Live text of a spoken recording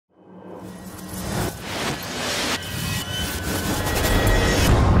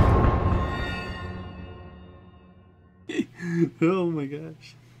Oh my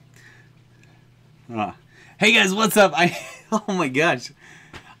gosh. Hey guys, what's up? Oh my gosh.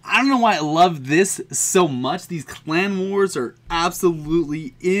 I don't know why I love this so much. These clan wars are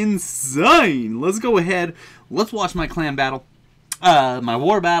absolutely insane. Let's go ahead. Let's watch my clan battle. My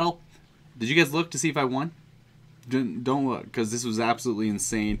war battle. Did you guys look to see if I won? Don't look, because this was absolutely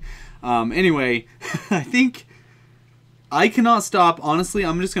insane. Anyway, I think I cannot stop. Honestly,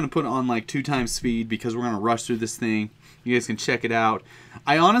 I'm just going to put it on like 2 times speed because we're going to rush through this thing. You guys can check it out.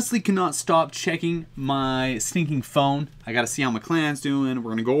 I honestly cannot stop checking my stinking phone. I got to see how my clan's doing. We're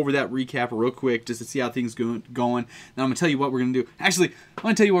going to go over that recap real quick just to see how things going. Then I'm going to tell you what we're going to do. Actually, I'm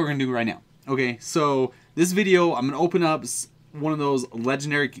going to tell you what we're going to do right now. Okay, so this video, I'm going to open up one of those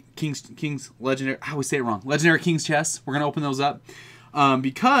legendary legendary, I always say it wrong, legendary King's chests. We're going to open those up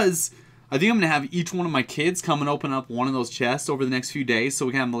because I think I'm going to have each one of my kids come and open up one of those chests over the next few days so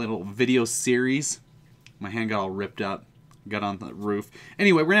we can have a little video series. My hand got all ripped up. Got on the roof.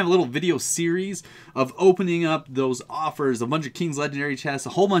 Anyway, we're going to have a little video series of opening up those offers. A bunch of King's Legendary chests.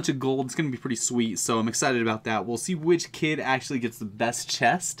 A whole bunch of gold. It's going to be pretty sweet. So I'm excited about that. We'll see which kid actually gets the best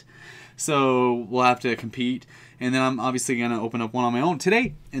chest. So we'll have to compete. And then I'm obviously going to open up one on my own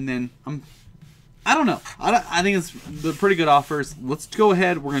today. And then I don't know. I think they're pretty good offers. Let's go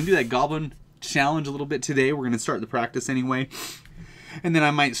ahead. We're going to do that Goblin Challenge a little bit today. We're going to start the practice anyway. And then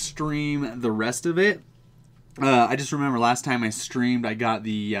I might stream the rest of it. I just remember last time I streamed, I got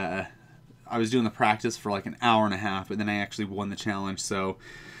the, I was doing the practice for like an hour and a half, but then I actually won the challenge, so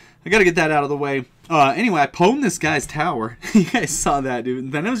I gotta get that out of the way. Anyway, I pwned this guy's tower. You guys saw that, dude.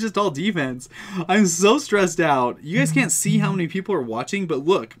 And then it was just all defense. I'm so stressed out. You guys can't see how many people are watching, but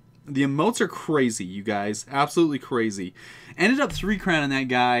look, the emotes are crazy, you guys. Absolutely crazy. Ended up 3-crowning that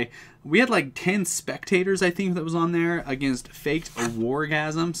guy. We had like 10 spectators, I think, that was on there against Faked a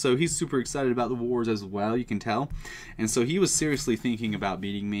Wargasm. So he's super excited about the wars as well, you can tell. And so he was seriously thinking about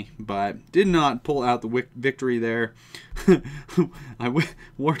beating me, but did not pull out the victory there.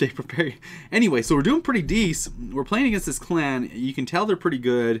 War Day prepare. Anyway, so we're doing pretty decent. We're playing against this clan. You can tell they're pretty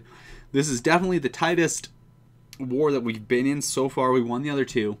good. This is definitely the tightest war that we've been in so far. We won the other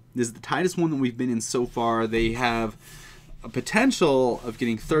 2. This is the tightest one that we've been in so far. They have a potential of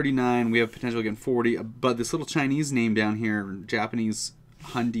getting 39. We have potential of getting 40. But this little Chinese name down here, Japanese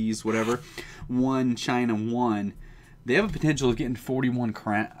Hundies, whatever, 1 China 1. They have a potential of getting 41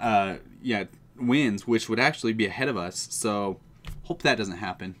 wins, which would actually be ahead of us. So hope that doesn't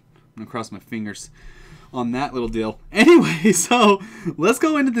happen. I'm gonna cross my fingers on that little deal. Anyway, so let's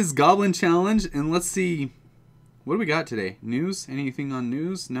go into this Goblin Challenge and let's see. What do we got today? News? Anything on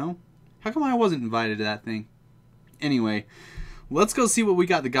news? No? How come I wasn't invited to that thing? Anyway, let's go see what we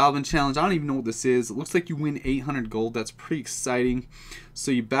got. The Goblin Challenge. I don't even know what this is. It looks like you win 800 gold. That's pretty exciting. So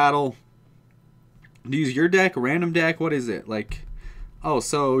you battle. Do you use your deck? A random deck? What is it? Like, oh,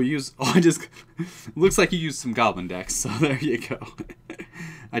 so use. Oh, I just. Looks like you use some Goblin decks. So there you go.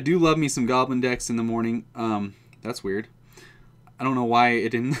 I do love me some Goblin decks in the morning. That's weird. I don't know why it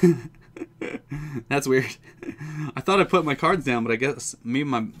didn't. That's weird. I thought I put my cards down, but I guess maybe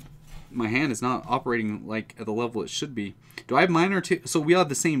my hand is not operating like at the level it should be. Do I have mine or 2? So we have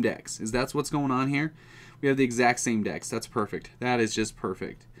the same decks. Is that what's going on here? We have the exact same decks. That's perfect. That is just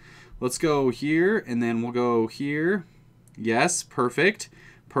perfect. Let's go here, and then we'll go here. Yes, perfect.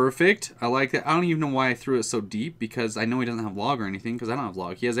 Perfect. I like that. I don't even know why I threw it so deep, because I know he doesn't have log or anything, because I don't have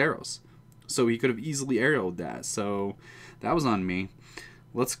log. He has arrows. So he could have easily arrowed that. So that was on me.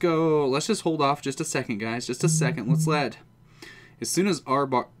 Let's go. Let's just hold off just a second, guys. Just a second. Let's let... As soon as our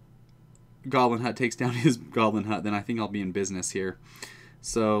Goblin Hut takes down his Goblin Hut, then I think I'll be in business here.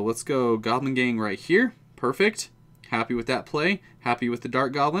 So let's go Goblin Gang right here. Perfect. Happy with that play. Happy with the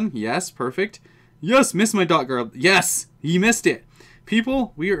Dark Goblin. Yes, perfect. Yes, missed my Dark Goblin. Yes, he missed it.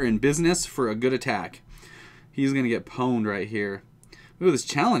 People, we are in business for a good attack. He's going to get pwned right here. Ooh, this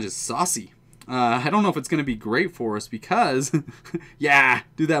challenge is saucy. I don't know if it's going to be great for us because, yeah,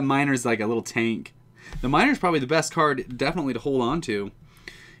 dude, that Miner's like a little tank. The Miner's probably the best card definitely to hold on to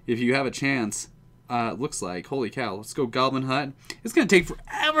if you have a chance. Looks like, holy cow. Let's go Goblin Hut. It's going to take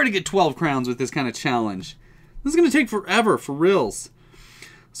forever to get 12 crowns with this kind of challenge. This is going to take forever, for reals.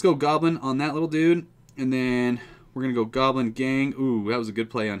 Let's go Goblin on that little dude. And then we're going to go Goblin Gang. Ooh, that was a good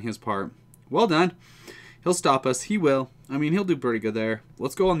play on his part. Well done. He'll stop us. He will. I mean, he'll do pretty good there.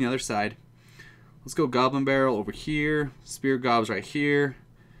 Let's go on the other side. Let's go Goblin Barrel over here. Spear Gobs right here.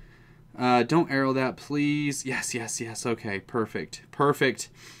 Don't arrow that, please. Yes, yes, yes. Okay, perfect. Perfect.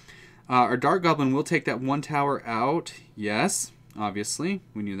 Our Dark Goblin will take that 1 tower out. Yes, obviously.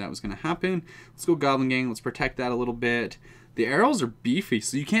 We knew that was going to happen. Let's go Goblin Gang. Let's protect that a little bit. The arrows are beefy,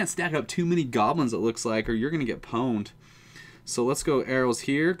 so you can't stack up too many goblins, it looks like, or you're going to get pwned. So let's go arrows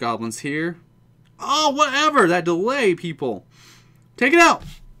here, goblins here. Oh, whatever. That delay, people. Take it out.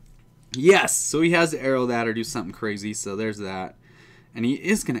 Yes. So he has to arrow that or do something crazy. So there's that. And he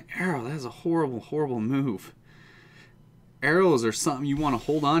is going to arrow. That is a horrible, horrible move. Arrows are something you want to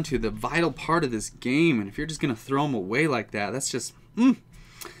hold on to, the vital part of this game. And if you're just going to throw them away like that, that's just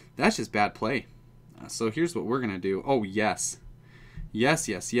bad play. So here's what we're going to do. Oh, yes. Yes,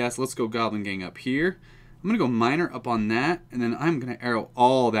 yes, yes. Let's go Goblin Gang up here. I'm going to go Miner up on that, and then I'm going to arrow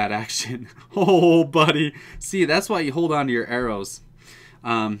all that action. Oh, buddy. See, that's why you hold on to your arrows.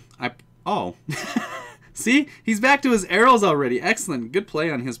 Oh. See? He's back to his arrows already. Excellent. Good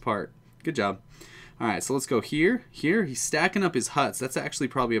play on his part. Good job. All right, so let's go here. Here, he's stacking up his huts. That's actually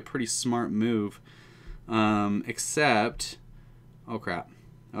probably a pretty smart move. Except... Oh, crap.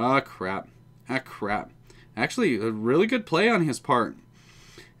 Oh, crap. Ah, crap. Actually, a really good play on his part.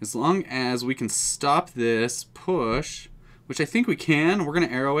 As long as we can stop this push, which I think we can, we're going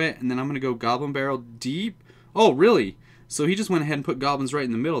to arrow it, and then I'm going to go Goblin Barrel deep. Oh, really? So he just went ahead and put goblins right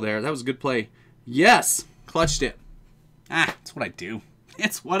in the middle there. That was a good play. Yes! Clutched it. Ah, that's what I do.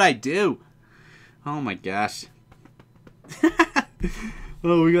 It's what I do. Oh, my gosh.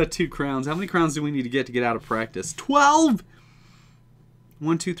 Oh, we got 2 crowns. How many crowns do we need to get out of practice? 12!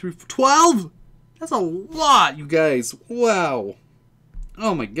 1, 2, 3, 4, 12! That's a lot, you guys. Wow.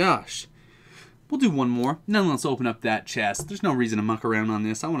 Oh my gosh. We'll do one more. Then let's open up that chest. There's no reason to muck around on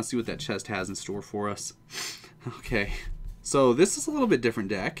this. I want to see what that chest has in store for us. Okay. So this is a little bit different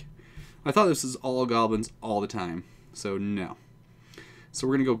deck. I thought this is all goblins all the time. So no. So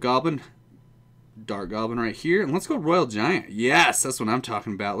we're going to go Goblin. Dark Goblin right here. And let's go Royal Giant. Yes, that's what I'm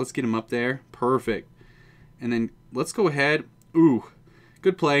talking about. Let's get him up there. Perfect. And then let's go ahead. Ooh.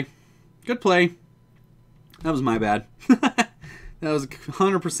 Good play. Good play. That was my bad. That was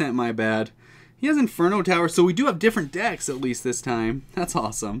 100% my bad. He has Inferno Tower, so we do have different decks at least this time. That's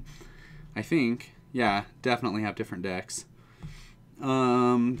awesome. I think. Yeah, definitely have different decks.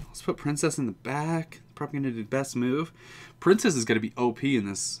 Let's put Princess in the back. Probably going to do the best move. Princess is going to be OP in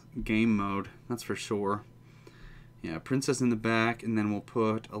this game mode. That's for sure. Yeah, Princess in the back, and then we'll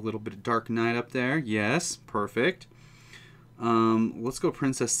put a little bit of Dark Knight up there. Yes, perfect. Let's go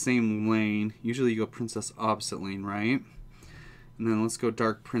Princess same lane. Usually you go Princess opposite lane, right? And then let's go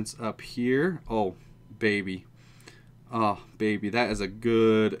Dark Prince up here. Oh, baby. Oh, baby. That is a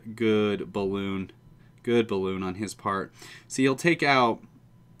good balloon. Good balloon on his part. See, he'll take out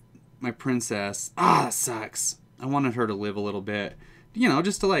my princess. Ah, that sucks. I wanted her to live a little bit. You know,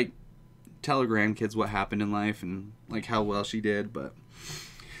 just to, like, tell her grandkids what happened in life and, like, how well she did. But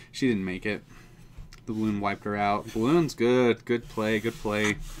she didn't make it. The balloon wiped her out. Balloon's good. Good play. Good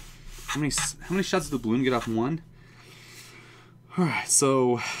play. How many shots did the balloon get off? 1? Alright,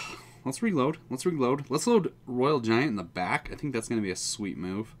 so let's reload. Let's reload. Let's load Royal Giant in the back. I think that's going to be a sweet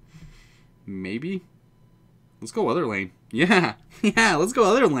move. Maybe. Let's go other lane. Yeah. Yeah, let's go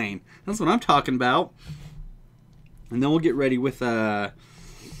other lane. That's what I'm talking about. And then we'll get ready with, what are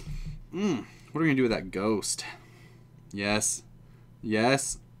we going to do with that ghost? Yes.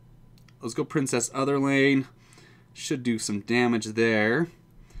 Yes. Let's go Princess other lane. Should do some damage there.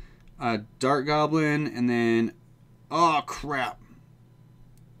 Dark Goblin, and then... Oh, crap.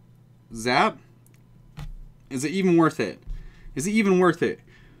 Zap? Is it even worth it? Is it even worth it?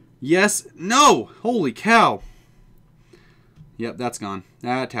 Yes. No! Holy cow. Yep, that's gone.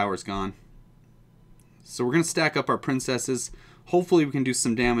 That tower's gone. So we're going to stack up our princesses. Hopefully we can do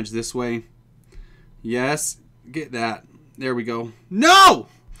some damage this way. Yes. Get that. There we go. No!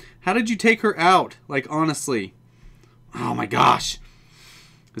 How did you take her out? Like, honestly. Oh, my gosh.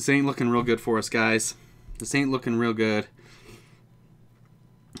 This ain't looking real good for us, guys. This ain't looking real good.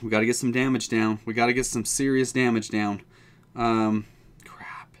 We got to get some damage down. We got to get some serious damage down. Crap.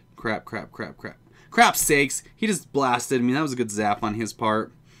 Crap sakes. He just blasted me. That was a good zap on his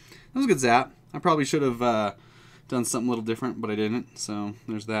part. That was a good zap. I probably should have done something a little different, but I didn't. So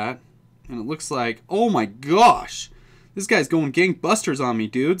there's that. And it looks like... Oh my gosh. This guy's going gangbusters on me,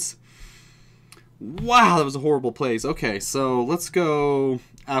 dudes. Wow, that was a horrible place. Okay, so let's go...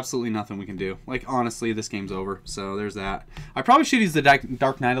 Absolutely nothing we can do. Like, honestly, this game's over. So there's that. I probably should use the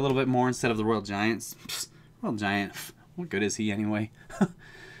Dark Knight a little bit more instead of the Royal Giants. Psst, Royal Giant. What good is he anyway?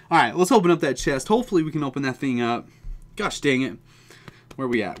 Alright, let's open up that chest. Hopefully we can open that thing up. Gosh dang it. Where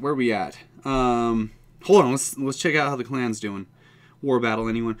we at? Where we at? Hold on. Let's check out how the clan's doing. War battle,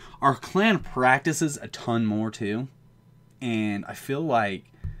 anyone? Our clan practices a ton more too. And I feel like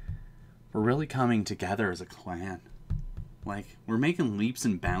we're really coming together as a clan. Like, we're making leaps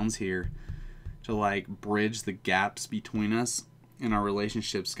and bounds here to, like, bridge the gaps between us, and our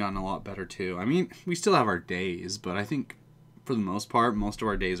relationship's gotten a lot better, too. I mean, we still have our days, but I think for the most part. Most of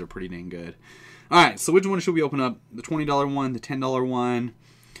our days are pretty dang good. Alright, so which one should we open up? The $20 one, the $10 one?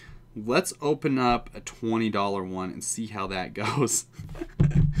 Let's open up a $20 one and see how that goes.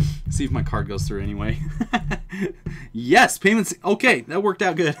 See if my card goes through anyway. Yes, payments. Okay, that worked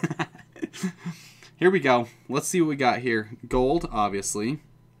out good. Here we go. Let's see what we got here. Gold, obviously.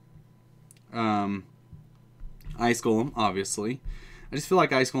 Ice Golem, obviously. I just feel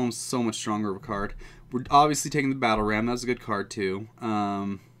like Ice Golem's so much stronger of a card. We're obviously taking the Battle Ram. That's a good card, too.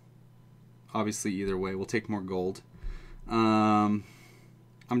 Obviously, either way, we'll take more gold. I'm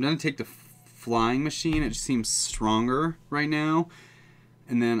going to take the Flying Machine. It just seems stronger right now.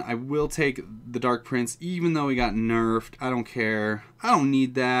 And then I will take the Dark Prince, even though he got nerfed. I don't care. I don't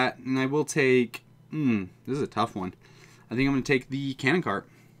need that. And I will take... this is a tough one. I think I'm going to take the Cannon Cart.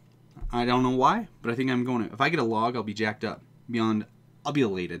 I don't know why, but I think I'm going to... If I get a log, I'll be jacked up. Beyond... I'll be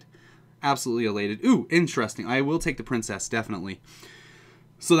elated. Absolutely elated. Ooh, interesting. I will take the Princess, definitely.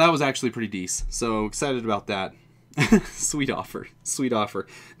 So that was actually pretty decent. So excited about that. Sweet offer. Sweet offer.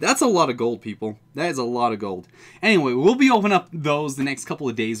 That's a lot of gold, people. That is a lot of gold. Anyway, we'll be opening up those the next couple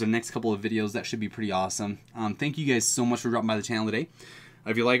of days or next couple of videos. That should be pretty awesome. Thank you guys so much for dropping by the channel today.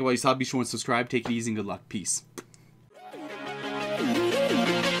 If you like what you saw, be sure to subscribe. Take it easy and good luck. Peace.